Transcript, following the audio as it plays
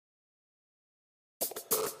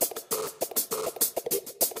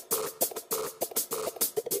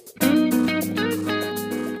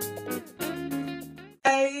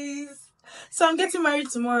So I'm getting married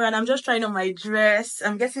tomorrow and I'm just trying on my dress.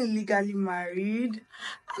 I'm getting legally married.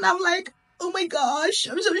 And I'm like, oh my gosh,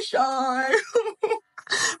 I'm so shy.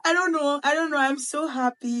 I don't know. I'm so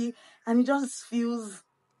happy. And it just feels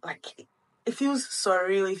like, it feels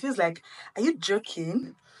surreal. It feels like, are you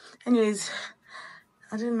joking? Anyways,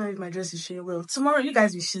 I don't know if my dress is showing well. Tomorrow, you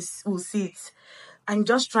guys will see it. I'm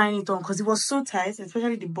just trying it on because it was so tight,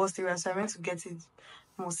 especially the bust area. So I went to get it.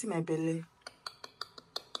 I must see my belly.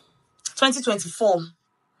 2024.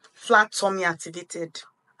 Flat tummy activated.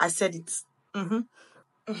 I said it. I'm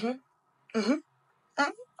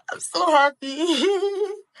so happy.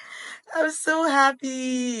 I'm so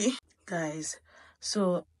happy. Guys,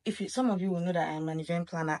 so some of you will know that I'm an event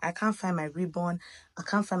planner. I can't find my ribbon. I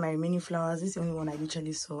can't find my remaining flowers. This is the only one I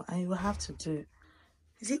literally saw. And you will have to do.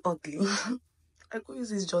 Is it ugly? I could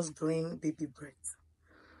use this just green baby breath.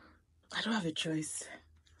 I don't have a choice.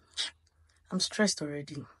 I'm stressed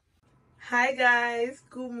already. Hi guys,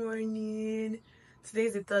 good morning. Today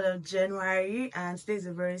is the 3rd of January and today is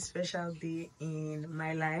a very special day in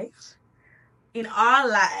my life. In our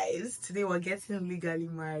lives, today we're getting legally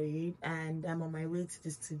married and I'm on my way to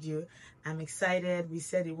the studio. I'm excited. We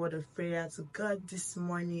said a word of prayer to God this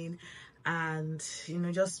morning and,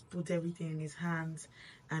 just put everything in his hands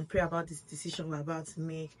and pray about this decision we're about to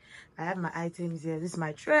make. I have my items here. This is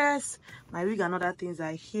my dress, my wig and other things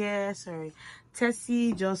are here. Sorry,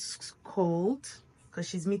 Tessie just called because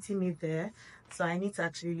she's meeting me there. So I need to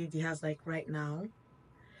actually leave the house like right now.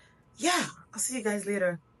 Yeah, I'll see you guys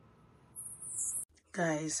later.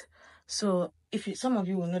 Guys, so some of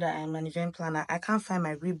you will know that I'm an event planner. I can't find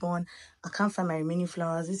my ribbon. I can't find my remaining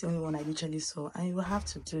flowers. This is the only one I literally saw. And you will have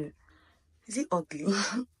to do. Is it ugly?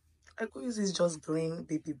 I could use this just green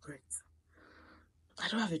baby breath. I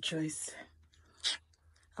don't have a choice.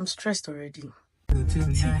 I'm stressed already. I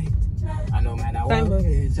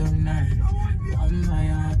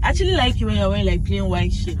actually like you when you're wearing like plain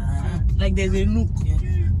white shit. Like there's a look.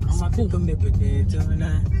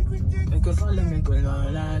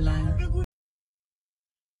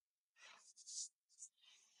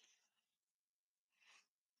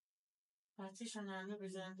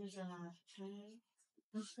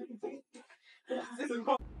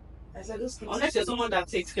 Unless you're someone that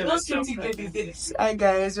takes care of those cute babies. Hi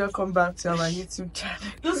guys, welcome back to my YouTube channel.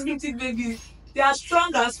 Those cute babies, they are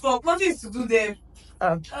strong as fuck. What is to do them?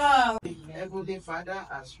 Heavenly Father,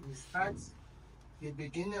 as we start the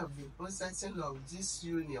beginning of the processing of this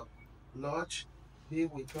union, Lord, be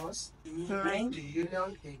with us. Right. Make the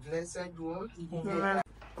union a blessed one. Right.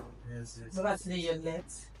 Yes, yes. Baba, today you're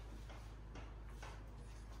late.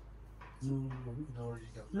 No.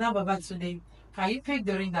 Now, Baba, today, can you pick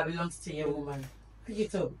the ring that belongs to your woman? Pick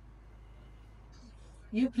it up.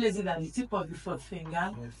 You place it at the tip of the fourth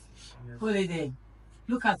finger. Yes. Hold it there.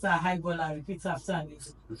 Look at her high ball and repeat after me.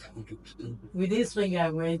 With this ring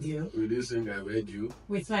I wed you. With this ring I wed you.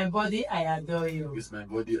 With my body I adore you. With my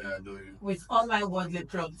body I adore you. With all my worldly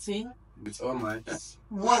property. With all my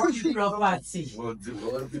worldly property.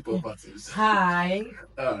 Worldly properties. Hi.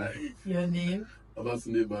 Hi. Your name.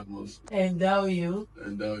 Abatunde Badmus. Endow you.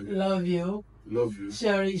 Endow you. Love you. Love you.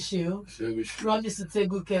 Cherish you. Cherish you. Promise to take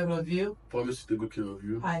good care of you. Promise to take good care of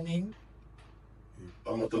you. I mean.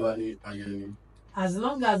 Omotolani Ayeni. As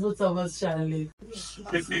long as both of us shall live.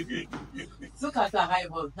 Look at the high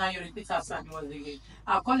ball. Now you repeat after me once again.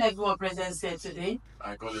 I'll call everyone present here today.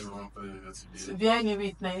 I call everyone present here today. To bear me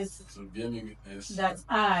witness. To bear me witness. That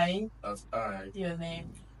I. Your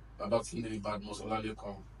name. Abatunde Badmus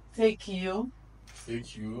Olalekan. Take you.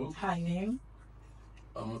 Take you. Her name.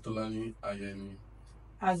 Omotolani Ayeni.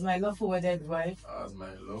 As my lawful wedded wife. As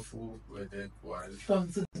my lawful wedded wife. Come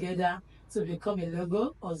together to become a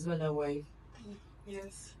logo husband and wife.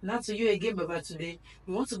 Yes. Now to you again, Baba, today.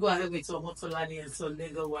 We want to go ahead with Omotolani as a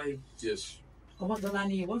legal wife. Yes.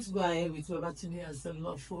 Omotolani, you want to go ahead with Baba today as a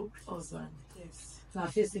lawful husband. Yes. Now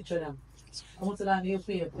face each other. Omotolani, you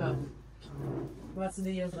play your part. Baba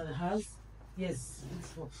today, yes, on the house. Yes.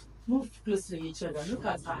 Move close to each other. Look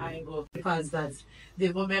at her angle. Because that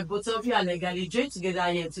the moment both of you are legally joined together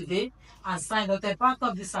here today and signed out a part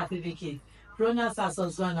of the certificate, pronounced as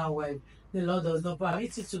husband and wife, the Lord does not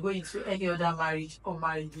permit you to go into any other marriage or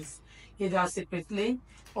marriages, either separately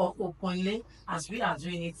or openly, as we are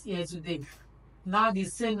doing it here today. Now the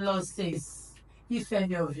same law says, if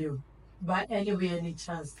any of you, by any way, any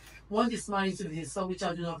chance, want this marriage to be dissolved, which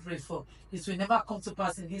I do not pray for, it will never come to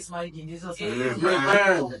pass in this marriage in Jesus'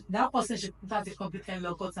 name. That person should contact a competent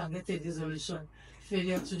law court and get a dissolution.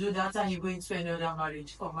 Failure to do that, and you go into any other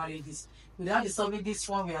marriage or marriages. Without dissolving this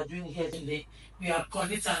one we are doing here today, we are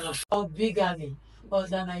committed of bigamy,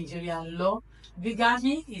 under Nigerian law.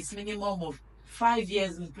 Bigamy is minimum of 5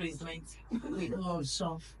 years imprisonment with no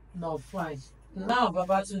option, no fine. Now,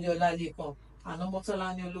 Babatunde Olalekan and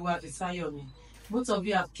Omotolani Oluwafisayomi, both of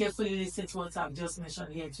you have carefully listened to what I've just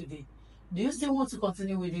mentioned here today. Do you still want to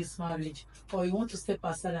continue with this marriage, or you want to step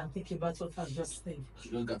aside and think about what I've just said?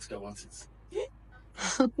 You don't got to get want it.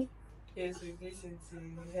 Yes, we listen to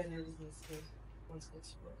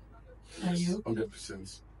And you?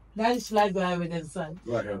 100%. That is like go ahead with them, son.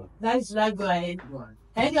 Go ahead. That is like go ahead.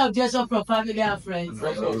 Any objection from family and friends?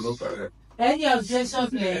 No problem. Any objection,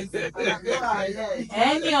 please?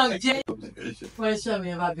 Any objection? Question will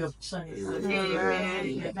never be objection.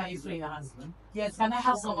 Can you free your hands? Yes, can I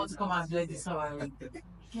have someone to come and bless this hour? Can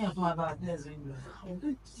you come about bless me?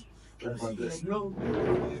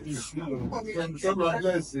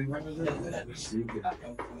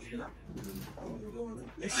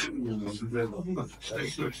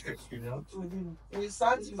 We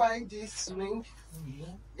sanctify this ring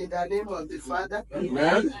in the name of the Father,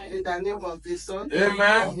 Amen. in the name of the Son,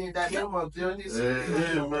 Amen. in the name of the Holy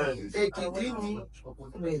Spirit. Amen. Èkìtì ni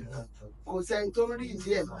kò sẹ́ni tó rí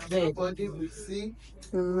ìdí ẹ̀. Nobody will see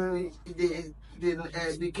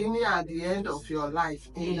the beginning and the end of your life.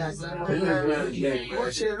 In the name of bó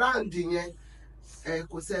ṣe ráǹdì yẹn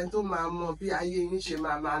kò sẹ́ni tó máa mọ bí ayé yín ṣe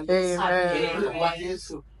máa lọ. Lórúkọ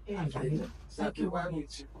Jésù. Thank you.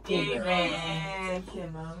 Amen.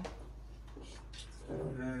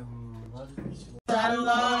 The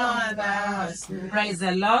Lord has. Praise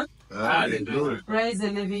the Lord. Hallelujah. Praise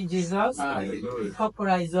the living Jesus. Hallelujah.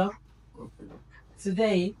 Corporate up.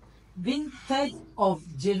 Today, being 3rd of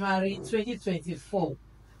January 2024,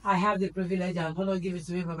 I have the privilege and honor given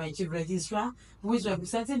to me by my chief registrar, who is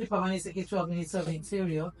representing the permanent secretary of Ministry of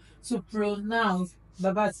Interior, to pronounce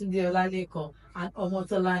Babatunde Olalekan and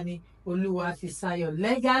Omotolani Oluwafisayo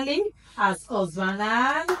legally as husband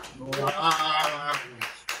and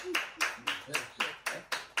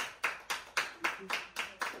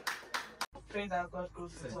Pray that God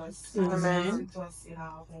goes to us. Amen. To us in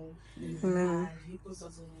our home. Amen. And He puts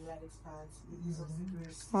us in the right path. He gives us the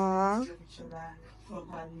grace to Aww. love each other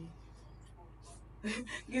properly.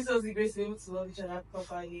 Gives us the grace to be able to love each other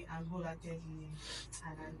properly and wholeheartedly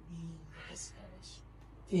and be established.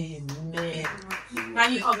 Amen. Can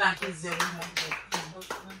you hug and kiss them?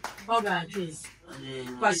 Hug and kiss.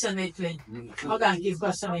 Passionately. Hug and kiss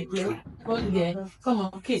passionately. Hold there. Come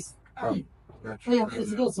on, kiss. Oh, yeah,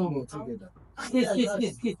 kiss. Go so. Kiss.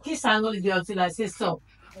 Kiss and hold it there until I say stop.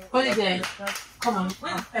 Hold it there. Come on.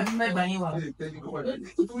 Remember you are.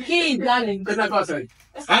 Kiss, darling.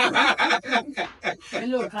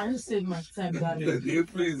 Hello, can you save my time, darling?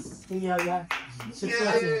 Please. Yeah.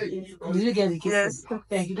 Did you get the kiss? Yes.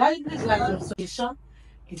 Thank you. That is like observation.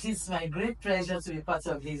 It is my great pleasure to be part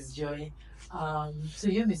of this journey. To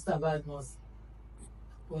you, Mr. Badmus,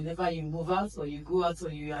 whenever you move out or you go out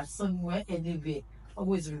or you are somewhere, anywhere,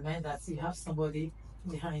 always remember that you have somebody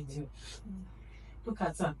behind you. Look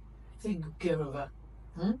at her. Take good care of her.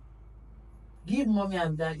 Give mommy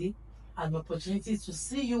and daddy an opportunity to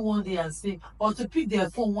see you one day and say, or to pick their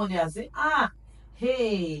phone one day and say,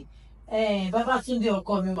 hey, Babatunde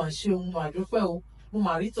ọkọ mi mà ṣe ohun àdúpẹ́ o, mo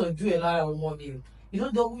mà rí ìtọ́jú ẹ̀ lára ọmọ mi o.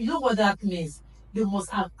 You know what that means? They must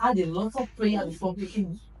have had a lot of prayer before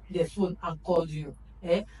picking their phone and called you.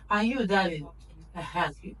 And you, darling,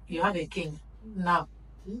 you have a king. Now,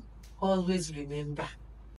 always remember,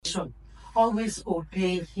 always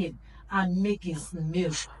obey him and make his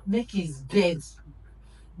meal, make his bed.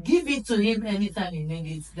 Give it to him anytime he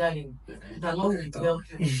needs it, darling. The Lord will help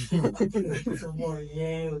you.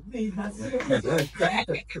 Tomorrow,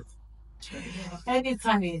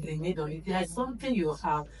 anytime he's in need of it, there is something you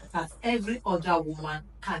have that every other woman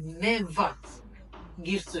can never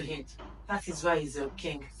give to him. That is why he's your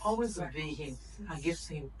king. Always obey him and give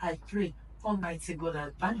to him. I pray, Almighty God,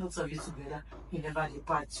 that bind both of you together, He never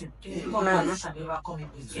depart you. God shall never come in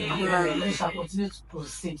between. You shall continue to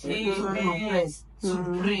proceed, to progress, to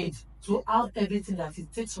breed, to have everything that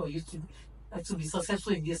it takes for you to be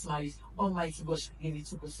successful in this marriage. Almighty God shall give it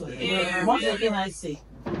to both of you. Once again, I say,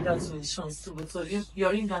 congratulations to both of you.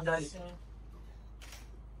 You're in Gandari.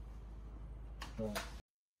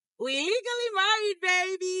 We legally married,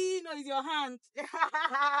 baby. No, it's your hand.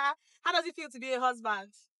 How does it feel to be a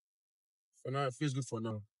husband? For now, it feels good for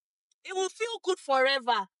now. It will feel good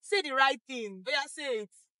forever. Say the right thing. Yeah, say it.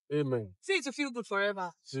 Amen. Say it to feel good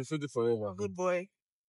forever. It will feel good forever. Good boy.